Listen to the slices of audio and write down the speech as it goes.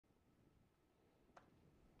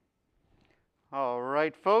All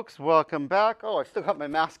right, folks, welcome back. Oh, I still got my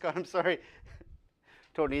mask on. I'm sorry.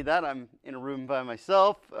 Don't need that. I'm in a room by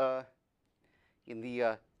myself, in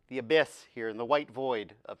the abyss here, in the white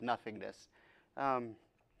void of nothingness. Um,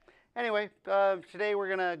 anyway, today we're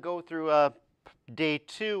gonna go through day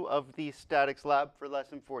 2 of the statics lab for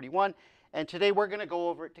lesson 41, and today we're gonna go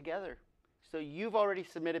over it together. So you've already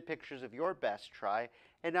submitted pictures of your best try,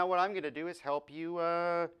 and now what I'm gonna do is help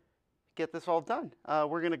you get this all done.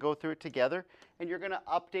 We're going to go through it together, and you're going to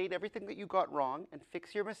update everything that you got wrong and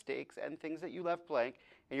fix your mistakes and things that you left blank,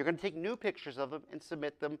 and you're going to take new pictures of them and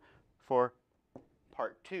submit them for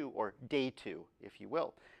part 2, or day 2, if you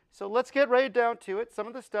will. So let's get right down to it. Some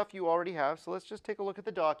of the stuff you already have, so let's just take a look at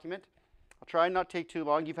the document. I'll try and not take too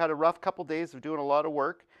long. You've had a rough couple days of doing a lot of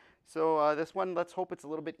work, so this one, let's hope it's a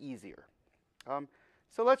little bit easier.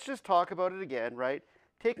 So let's just talk about it again, right?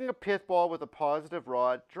 Taking a pith ball with a positive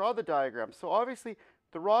rod, draw the diagram. So obviously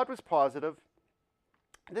the rod was positive,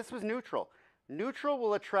 this was neutral. Neutral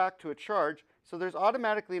will attract to a charge, so there's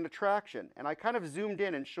automatically an attraction. And I kind of zoomed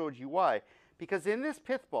in and showed you why. Because in this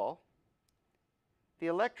pith ball, the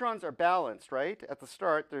electrons are balanced, right? At the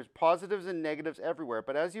start, there's positives and negatives everywhere.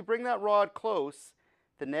 But as you bring that rod close,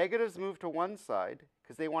 the negatives move to one side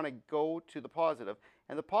because they want to go to the positive.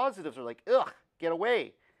 And the positives are like, ugh, get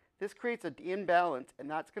away. This creates an imbalance, and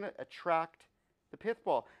that's going to attract the pith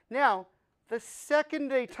ball. Now, the second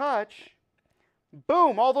they touch,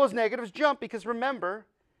 boom, all those negatives jump, because remember,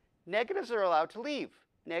 negatives are allowed to leave.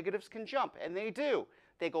 Negatives can jump, and they do.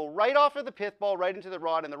 They go right off of the pith ball, right into the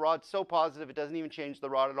rod, and the rod's so positive it doesn't even change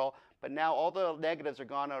the rod at all. But now all the negatives are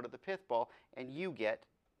gone out of the pith ball, and you get,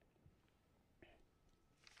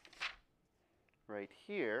 right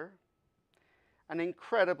here, an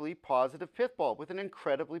incredibly positive pith ball with an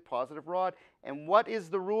incredibly positive rod. And what is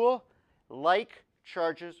the rule? Like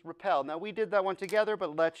charges repel. Now we did that one together,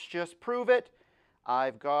 but let's just prove it.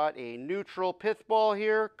 I've got a neutral pith ball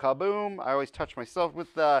here. Kaboom. I always touch myself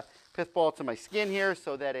with the pith ball to my skin here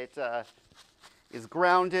so that it is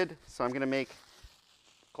grounded. So I'm going to make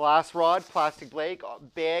glass rod, plastic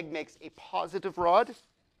bag makes a positive rod.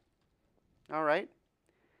 All right.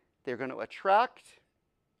 They're going to attract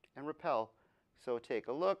and repel. So take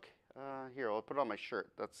a look. Here, I'll put it on my shirt.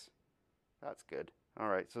 That's good. All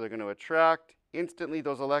right, so they're going to attract. Instantly,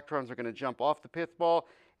 those electrons are going to jump off the pith ball,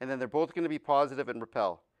 and then they're both going to be positive and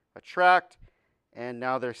repel. Attract, and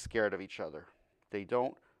now they're scared of each other. They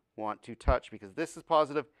don't want to touch because this is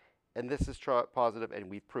positive, and this is positive, and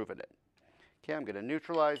we've proven it. Okay, I'm going to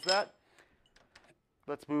neutralize that.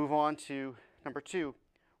 Let's move on to number 2.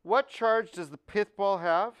 What charge does the pith ball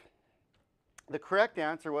have? The correct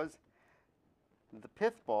answer was the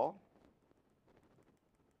pith ball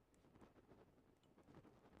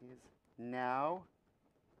is now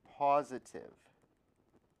positive.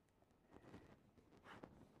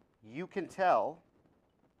 You can tell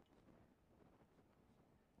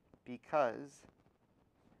because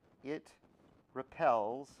it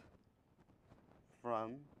repels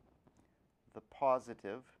from the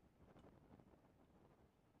positive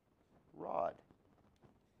rod.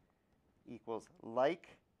 Equals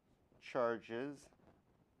like charges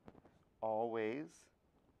always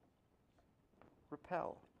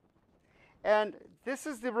repel. And this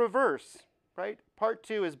is the reverse, right? Part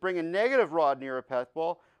 2 is bring a negative rod near a pith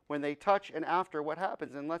ball. When they touch and after, what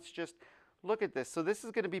happens? And let's just look at this. So this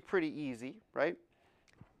is going to be pretty easy, right?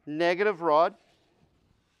 Negative rod.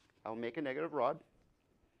 I'll make a negative rod.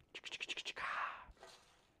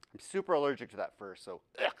 I'm super allergic to that first, so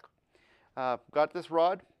got this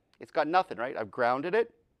rod. It's got nothing, right? I've grounded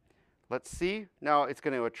it. Let's see. Now it's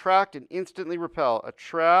going to attract and instantly repel.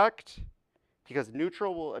 Attract, because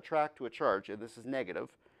neutral will attract to a charge, and this is negative.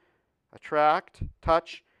 Attract,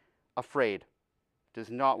 touch, afraid.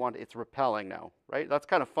 Does not want, it's repelling now, right? That's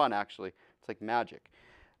kind of fun, actually. It's like magic.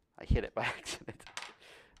 I hit it by accident.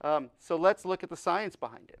 So let's look at the science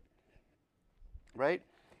behind it, right?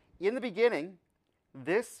 In the beginning,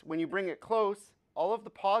 this, when you bring it close, all of the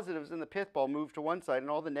positives in the pith ball move to one side,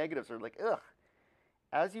 and all the negatives are like, ugh.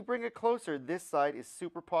 As you bring it closer, this side is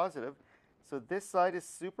super positive. So this side is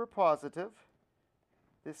super positive.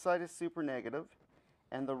 This side is super negative.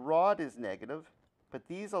 And the rod is negative. But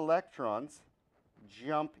these electrons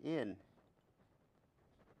jump in.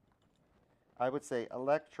 I would say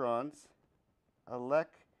electrons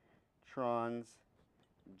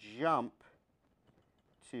jump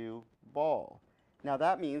to ball. Now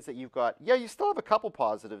that means that you've got, yeah, you still have a couple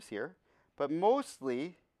positives here, but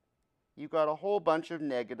mostly you've got a whole bunch of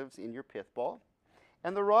negatives in your pith ball.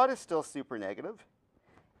 And the rod is still super negative,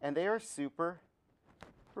 and they are super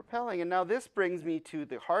repelling. And now this brings me to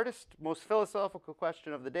the hardest, most philosophical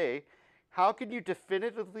question of the day. How can you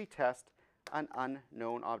definitively test an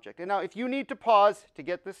unknown object? And now, if you need to pause to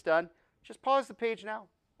get this done, just pause the page now.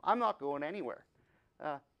 I'm not going anywhere.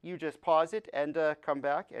 You just pause it and come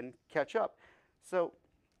back and catch up. So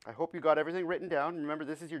I hope you got everything written down. Remember,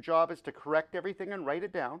 this is your job, is to correct everything and write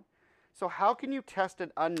it down. So how can you test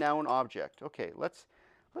an unknown object? Okay, let's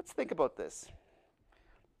think about this.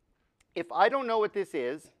 If I don't know what this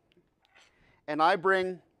is, and I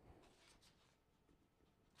bring,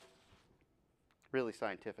 really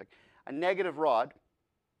scientific, a negative rod,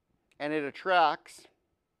 and it attracts,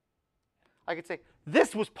 I could say,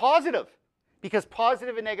 this was positive, because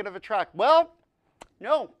positive and negative attract. Well,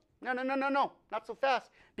 no, not so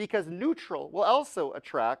fast, because neutral will also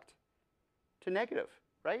attract to negative,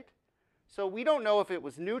 right? So we don't know if it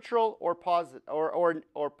was neutral or positive,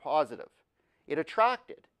 or positive. It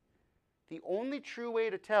attracted. The only true way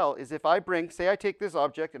to tell is if I bring, say I take this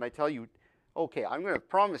object and I tell you, okay, I'm going to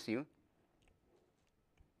promise you,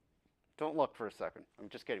 don't look for a second. I'm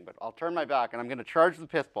just kidding, but I'll turn my back and I'm going to charge the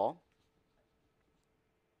pith ball.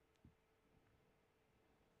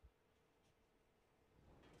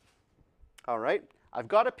 All right, I've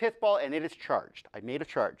got a pith ball and it is charged. I made a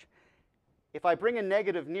charge. If I bring a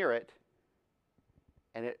negative near it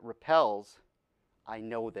and it repels, I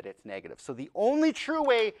know that it's negative. So the only true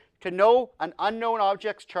way to know an unknown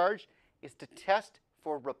object's charge is to test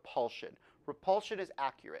for repulsion. Repulsion is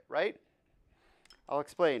accurate, right? I'll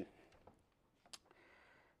explain.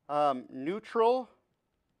 Neutral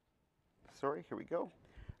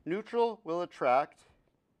will attract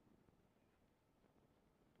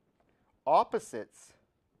opposites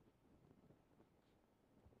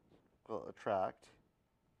will attract,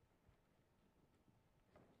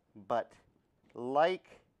 but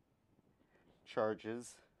like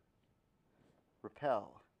charges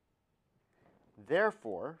repel.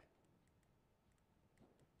 Therefore,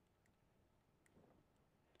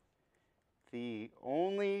 the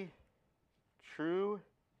only true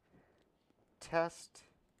test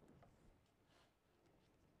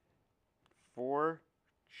for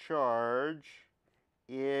charge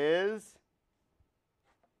is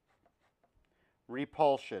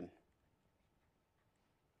repulsion.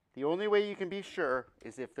 The only way you can be sure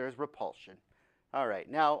is if there's repulsion. All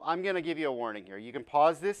right, now I'm going to give you a warning here. You can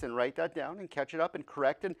pause this and write that down and catch it up and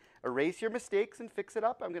correct and erase your mistakes and fix it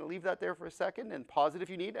up. I'm going to leave that there for a second and pause it if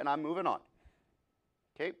you need, and I'm moving on.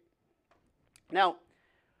 Okay? Now,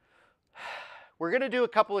 we're going to do a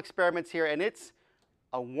couple experiments here, and it's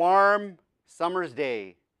a warm summer's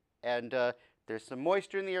day, and there's some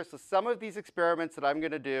moisture in the air, so some of these experiments that I'm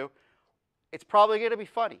going to do, it's probably going to be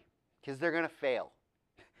funny because they're going to fail.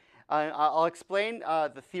 I'll explain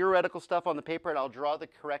the theoretical stuff on the paper, and I'll draw the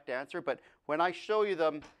correct answer, but when I show you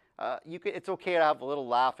them, it's okay to have a little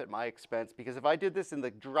laugh at my expense, because if I did this in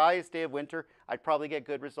the driest day of winter, I'd probably get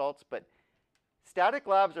good results, but static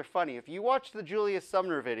labs are funny. If you watch the Julius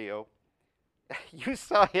Sumner video, you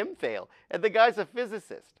saw him fail, and the guy's a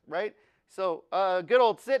physicist, right? So good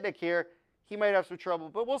old Sitnik here, he might have some trouble,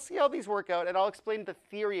 but we'll see how these work out, and I'll explain the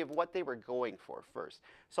theory of what they were going for first.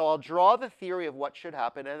 So I'll draw the theory of what should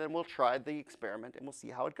happen, and then we'll try the experiment, and we'll see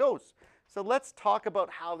how it goes. So let's talk about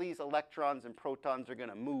how these electrons and protons are going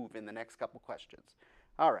to move in the next couple questions.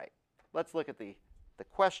 All right, let's look at the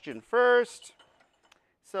question first.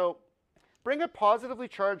 So bring a positively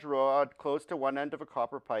charged rod close to one end of a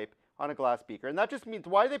copper pipe on a glass beaker. And that just means,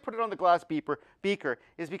 why they put it on the glass beaker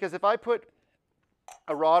is because if I put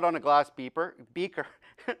a rod on a glass beaker,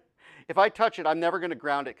 if I touch it, I'm never going to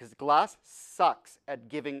ground it, because glass sucks at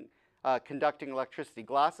conducting electricity.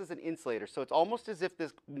 Glass is an insulator, so it's almost as if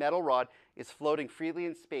this metal rod is floating freely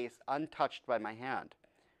in space, untouched by my hand.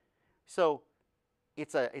 So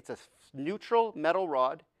it's a neutral metal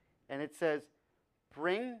rod, and it says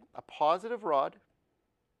bring a positive rod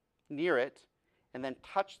near it, and then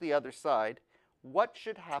touch the other side. What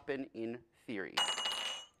should happen in theory?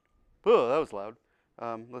 Oh, that was loud.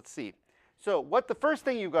 Let's see. So the first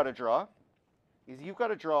thing you've got to draw is you've got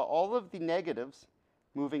to draw all of the negatives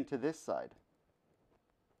moving to this side.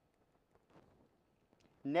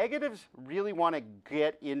 Negatives really want to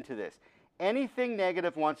get into this. Anything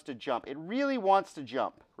negative wants to jump. It really wants to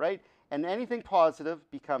jump, right? And anything positive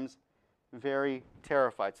becomes very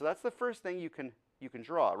terrified. So that's the first thing you can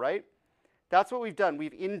draw, right? That's what we've done.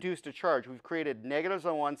 We've induced a charge. We've created negatives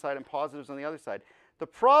on one side and positives on the other side. The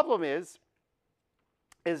problem is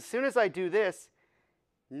as soon as I do this,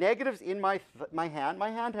 negatives in my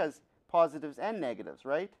hand has positives and negatives,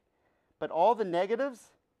 right? But all the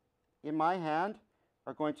negatives in my hand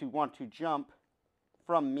are going to want to jump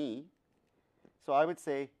from me. So I would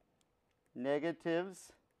say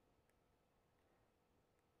negatives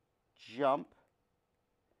jump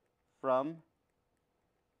from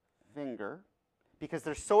finger, because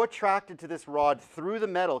they're so attracted to this rod through the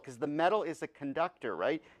metal, because the metal is a conductor,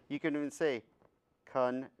 right? You can even say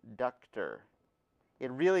conductor.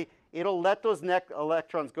 It'll let those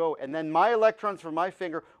electrons go, and then my electrons from my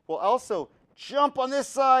finger will also jump on this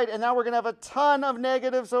side, and now we're going to have a ton of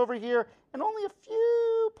negatives over here and only a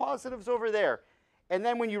few positives over there. And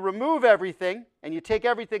then when you remove everything and you take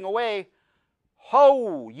everything away,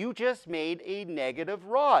 ho, you just made a negative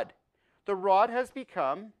rod. The rod has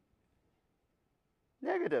become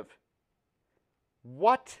negative.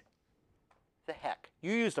 What the heck?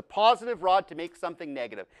 You used a positive rod to make something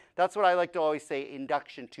negative. That's what I like to always say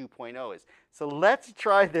induction 2.0 is. So let's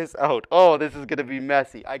try this out. Oh, this is going to be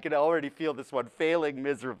messy. I can already feel this one failing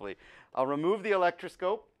miserably. I'll remove the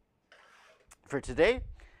electroscope for today.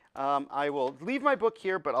 I will leave my book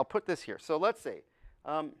here, but I'll put this here. So let's say,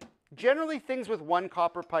 generally things with one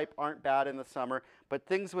copper pipe aren't bad in the summer, but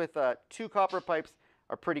things with two copper pipes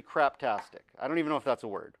are pretty craptastic. I don't even know if that's a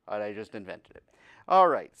word. I just invented it. All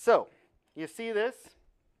right, so you see this?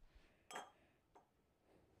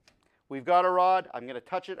 We've got a rod. I'm going to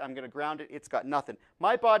touch it. I'm going to ground it. It's got nothing.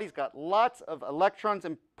 My body's got lots of electrons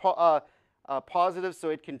and positives, so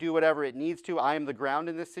it can do whatever it needs to. I am the ground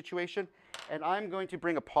in this situation. And I'm going to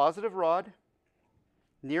bring a positive rod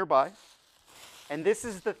nearby. And this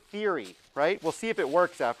is the theory, right? We'll see if it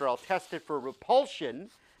works after. I'll test it for repulsion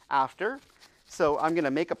after. So I'm going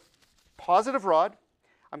to make a positive rod.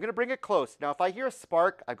 I'm going to bring it close. Now, if I hear a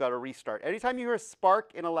spark, I've got to restart. Anytime you hear a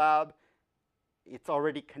spark in a lab, it's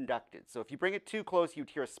already conducted. So if you bring it too close, you'd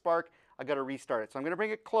hear a spark. I've got to restart it. So I'm going to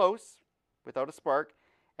bring it close without a spark.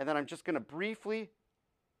 And then I'm just going to briefly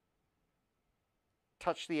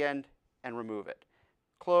touch the end and remove it.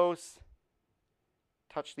 Close,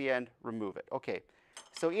 touch the end, remove it. Okay,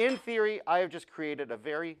 so in theory, I have just created a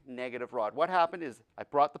very negative rod. What happened is I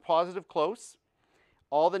brought the positive close.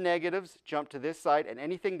 All the negatives jumped to this side, and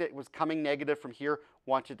anything that was coming negative from here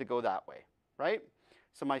wanted to go that way, right?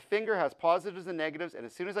 So my finger has positives and negatives, and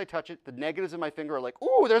as soon as I touch it, the negatives in my finger are like,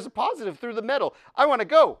 ooh, there's a positive through the metal. I want to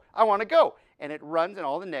go. I want to go. And it runs, and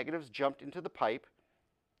all the negatives jumped into the pipe,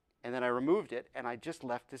 and then I removed it, and I just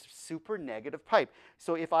left this super negative pipe.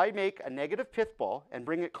 So if I make a negative pith ball and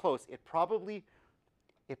bring it close, it probably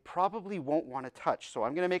won't want to touch. So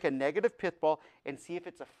I'm going to make a negative pith ball and see if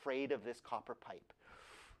it's afraid of this copper pipe.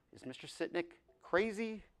 Is Mr. Sitnick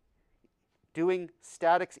crazy doing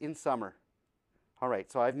statics in summer? All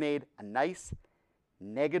right, so I've made a nice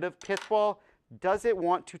negative pith ball. Does it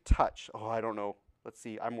want to touch? Oh, I don't know. Let's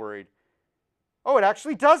see, I'm worried. Oh, it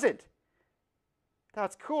actually doesn't.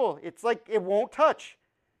 That's cool. It's like it won't touch.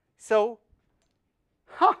 So,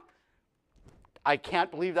 I can't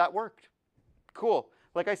believe that worked. Cool.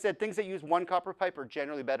 Like I said, things that use one copper pipe are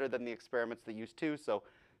generally better than the experiments that use two, so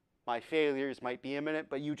my failures might be imminent,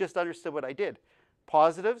 but you just understood what I did.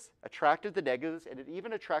 Positives attracted the negatives, and it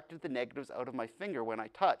even attracted the negatives out of my finger when I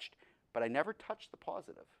touched, but I never touched the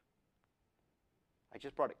positive. I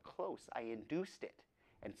just brought it close. I induced it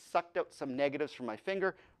and sucked out some negatives from my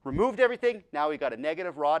finger, removed everything. Now we got a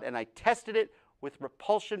negative rod, and I tested it with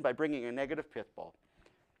repulsion by bringing a negative pith ball.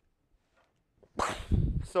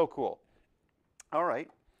 So cool. All right.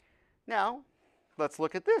 Now, let's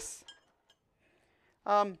look at this.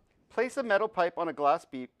 Place a metal pipe on a glass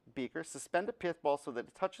beaker, suspend a pith ball so that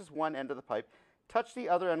it touches one end of the pipe, touch the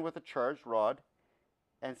other end with a charged rod,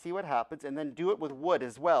 and see what happens, and then do it with wood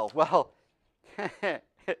as well. Well,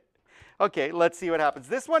 okay, let's see what happens.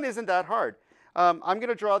 This one isn't that hard. I'm going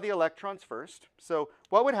to draw the electrons first. So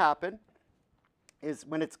what would happen is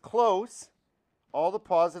when it's close, all the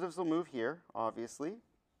positives will move here, obviously,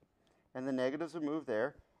 and the negatives will move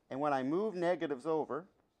there. And when I move negatives over,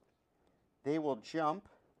 they will jump,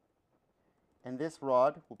 and this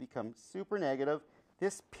rod will become super negative.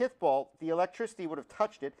 This pith ball, the electricity would have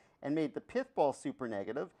touched it and made the pith ball super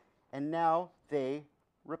negative, and now they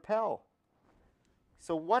repel.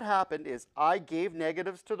 So what happened is I gave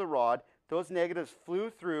negatives to the rod. Those negatives flew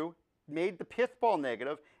through, made the pith ball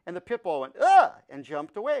negative, and the pith ball went, and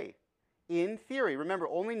jumped away. In theory, remember,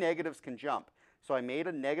 only negatives can jump. So I made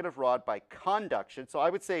a negative rod by conduction. So I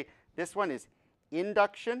would say this one is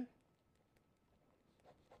induction,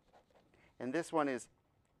 and this one is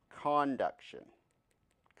conduction,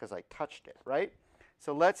 because I touched it, right?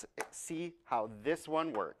 So let's see how this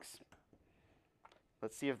one works.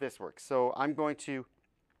 Let's see if this works. So I'm going to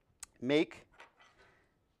make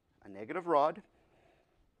a negative rod,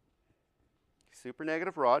 super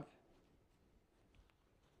negative rod.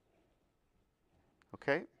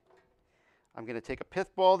 Okay. I'm going to take a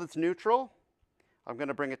pith ball that's neutral. I'm going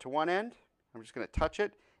to bring it to one end. I'm just going to touch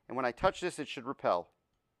it. And when I touch this, it should repel.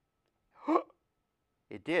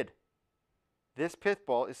 It did. This pith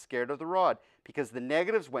ball is scared of the rod because the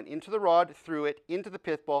negatives went into the rod, through it, into the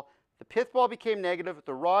pith ball. The pith ball became negative.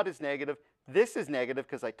 The rod is negative. This is negative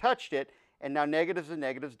because I touched it. And now negatives and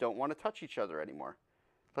negatives don't want to touch each other anymore.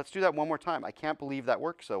 Let's do that one more time. I can't believe that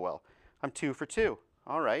worked so well. I'm 2 for 2.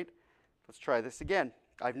 All right. Let's try this again.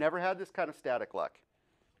 I've never had this kind of static luck.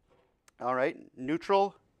 All right.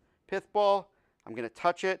 Neutral pith ball. I'm going to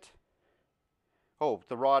touch it. Oh,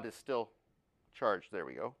 the rod is still charged. There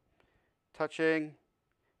we go. Touching.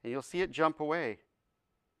 And you'll see it jump away.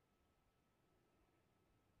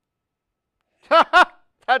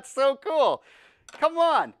 That's so cool. Come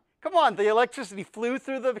on. Come on. The electricity flew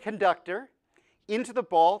through the conductor into the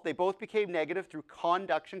ball. They both became negative through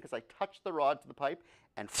conduction because I touched the rod to the pipe,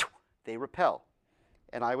 and they repel.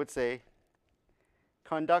 And I would say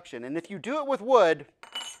conduction. And if you do it with wood,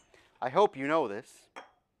 I hope you know this.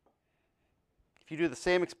 If you do the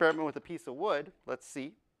same experiment with a piece of wood, let's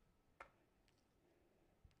see.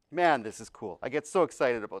 Man, this is cool. I get so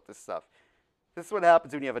excited about this stuff. This is what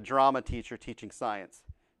happens when you have a drama teacher teaching science.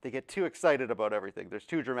 They get too excited about everything. They're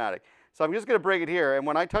too dramatic. So I'm just going to bring it here, and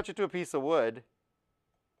when I touch it to a piece of wood,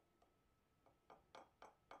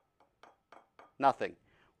 nothing.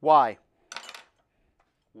 Why?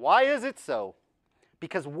 Why is it so?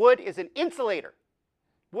 Because wood is an insulator.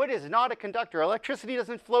 Wood is not a conductor. Electricity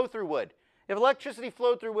doesn't flow through wood. If electricity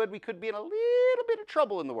flowed through wood, we could be in a little bit of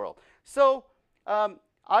trouble in the world. So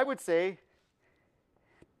I would say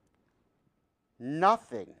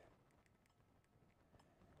nothing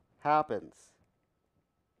happens.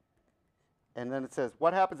 And then it says,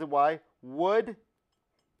 what happens and why? Wood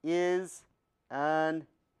is an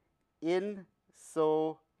insulator.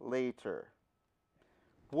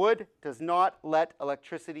 Wood does not let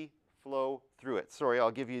electricity flow through it. Sorry,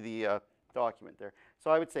 I'll give you the document there.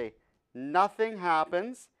 So I would say nothing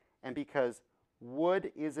happens, and because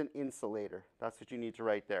wood is an insulator. That's what you need to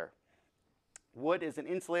write there. Wood is an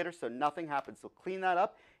insulator, so nothing happens. So clean that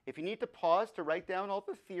up. If you need to pause to write down all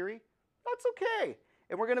the theory, that's okay.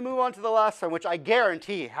 And we're going to move on to the last one, which I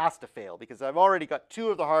guarantee has to fail because I've already got 2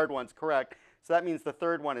 of the hard ones correct. So that means the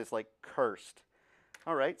third one is like cursed.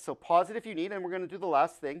 All right, so pause it if you need, and we're going to do the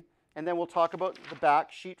last thing. And then we'll talk about the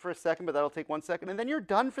back sheet for a second, but that'll take 1 second. And then you're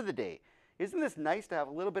done for the day. Isn't this nice to have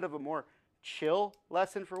a little bit of a more chill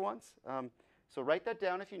lesson for once? So write that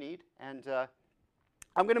down if you need. And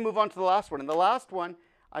I'm going to move on to the last one. And the last one,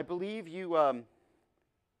 I believe you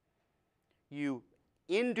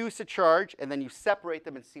induce a charge, and then you separate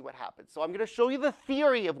them and see what happens. So I'm going to show you the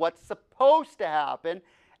theory of what's supposed to happen,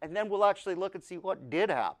 and then we'll actually look and see what did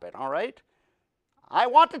happen, all right? I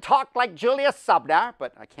want to talk like Julius Subnar,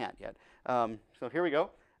 but I can't yet. So here we go.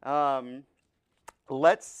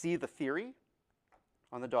 Let's see the theory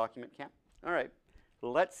on the document, Cam. All right,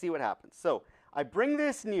 let's see what happens. So I bring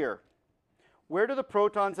this near. Where do the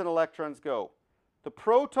protons and electrons go? The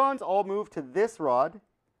protons all move to this rod,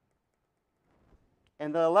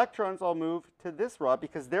 and the electrons all move to this rod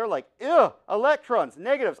because they're like, ew, electrons,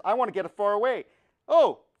 negatives, I want to get it far away.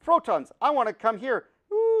 Oh, protons, I want to come here.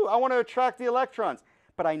 Ooh, I want to attract the electrons.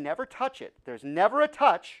 But I never touch it. There's never a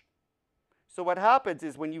touch. So what happens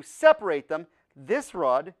is when you separate them, this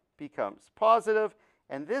rod becomes positive,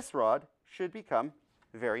 and this rod should become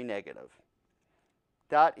very negative.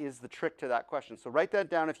 That is the trick to that question. So write that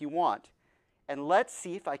down if you want. And let's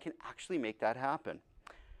see if I can actually make that happen.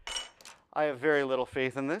 I have very little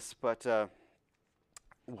faith in this, but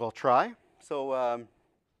we'll try. So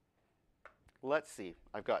let's see.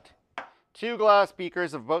 I've got 2 glass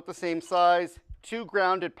beakers of about the same size, 2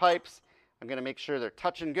 grounded pipes. I'm going to make sure they're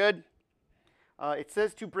touching good. It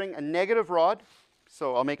says to bring a negative rod,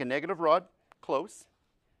 so I'll make a negative rod close.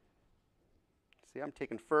 See, I'm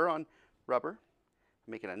taking fur on rubber.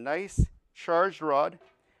 I'm making a nice charged rod.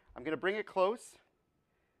 I'm going to bring it close,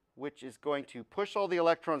 which is going to push all the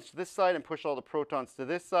electrons to this side and push all the protons to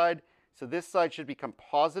this side. So this side should become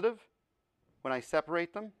positive when I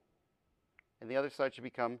separate them, and the other side should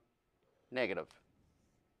become negative.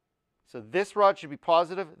 So this rod should be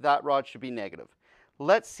positive, that rod should be negative.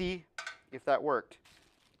 Let's see if that worked.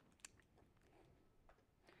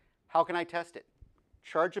 How can I test it?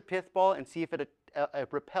 Charge a pith ball and see if it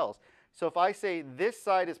repels. So if I say this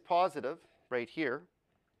side is positive, right here,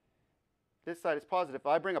 this side is positive. If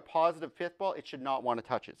I bring a positive pith ball, it should not want to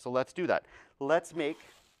touch it. So let's do that. Let's make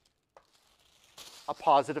a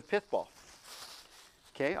positive pith ball.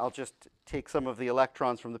 Okay, I'll just take some of the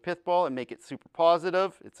electrons from the pith ball and make it super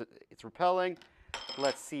positive. It's repelling.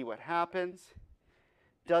 Let's see what happens.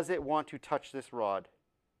 Does it want to touch this rod?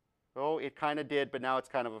 Oh, it kind of did, but now it's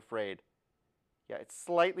kind of afraid. Yeah, it's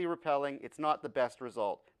slightly repelling. It's not the best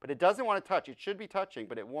result. But it doesn't want to touch. It should be touching,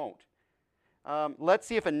 but it won't. Let's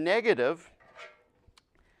see if a negative,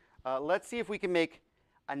 let's see if we can make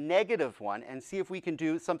a negative one and see if we can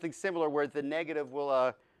do something similar where the negative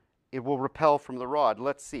will, it will repel from the rod.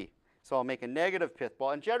 Let's see. So I'll make a negative pith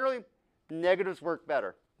ball. And generally, negatives work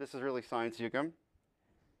better. This is really science, Yugam.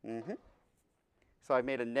 So I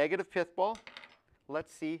made a negative pith ball.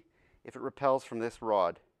 Let's see if it repels from this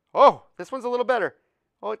rod. Oh, this one's a little better.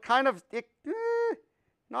 Oh,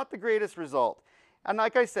 not the greatest result. And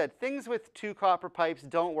like I said, things with 2 copper pipes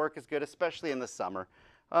don't work as good, especially in the summer.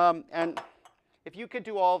 And if you could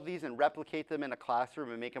do all of these and replicate them in a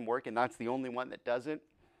classroom and make them work, and that's the only one that doesn't,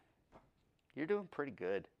 you're doing pretty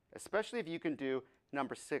good. Especially if you can do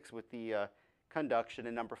number 6 with the conduction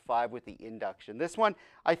and number 5 with the induction. This one,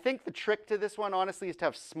 I think the trick to this one, honestly, is to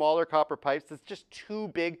have smaller copper pipes. It's just too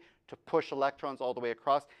big to push electrons all the way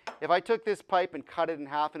across. If I took this pipe and cut it in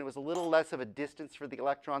half and it was a little less of a distance for the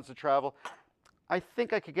electrons to travel, I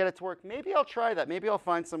think I could get it to work. Maybe I'll try that. Maybe I'll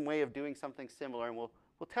find some way of doing something similar, and we'll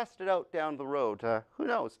test it out down the road. Who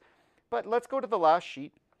knows? But let's go to the last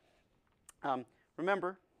sheet.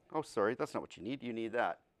 Remember, oh, sorry, that's not what you need. You need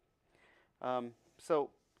that.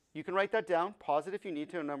 So you can write that down, pause it if you need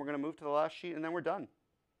to, and then we're going to move to the last sheet, and then we're done.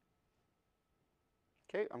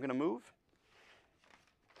 Okay, I'm going to move.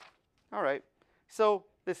 All right, so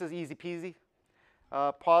this is easy peasy.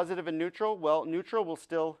 Positive and neutral, well, neutral will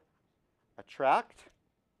still attract.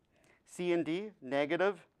 C and D,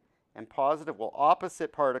 negative and positive, well,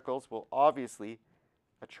 opposite particles will obviously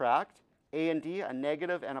attract. A and D, a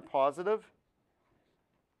negative and a positive,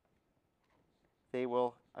 they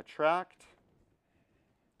will attract.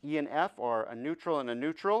 E and F are a neutral and a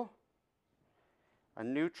neutral. A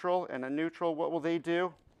neutral and a neutral, what will they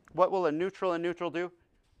do? What will a neutral and neutral do?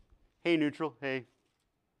 Hey, neutral, hey.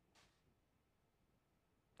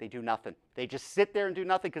 They do nothing. They just sit there and do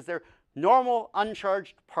nothing because they're normal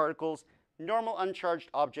uncharged particles, normal uncharged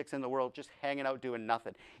objects in the world just hanging out doing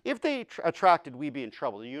nothing. If they attracted, we'd be in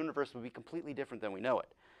trouble. The universe would be completely different than we know it.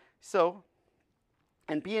 So,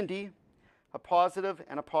 and B and D, a positive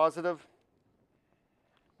and a positive.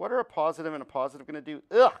 What are a positive and a positive going to do?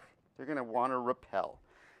 Ugh, they're going to want to repel.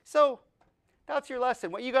 So that's your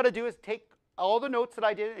lesson. What you got to do is take all the notes that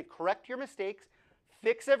I did and correct your mistakes,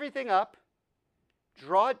 fix everything up,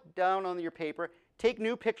 draw it down on your paper, take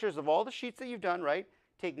new pictures of all the sheets that you've done, right?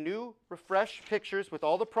 Take new, refreshed pictures with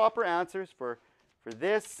all the proper answers for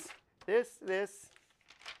this,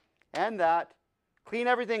 and that. Clean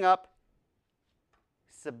everything up,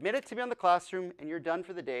 submit it to me on the classroom, and you're done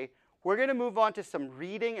for the day. We're going to move on to some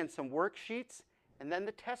reading and some worksheets, and then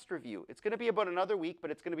the test review. It's going to be about another week,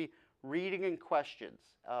 but it's going to be reading and questions.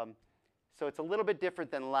 So it's a little bit different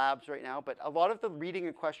than labs right now, but a lot of the reading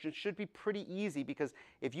and questions should be pretty easy because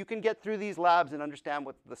if you can get through these labs and understand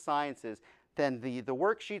what the science is, then the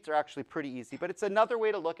worksheets are actually pretty easy. But it's another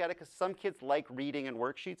way to look at it because some kids like reading and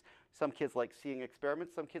worksheets, some kids like seeing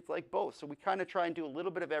experiments, some kids like both. So we kind of try and do a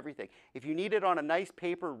little bit of everything. If you need it on a nice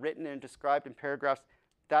paper written and described in paragraphs,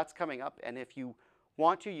 that's coming up. And if you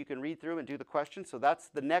want to, you can read through and do the questions. So that's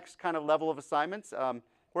the next kind of level of assignments.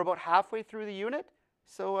 We're about halfway through the unit.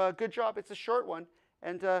 So good job. It's a short one.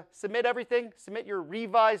 And submit everything. Submit your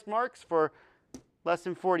revised marks for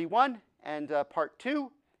Lesson 41 and Part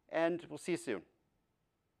 2. And we'll see you soon.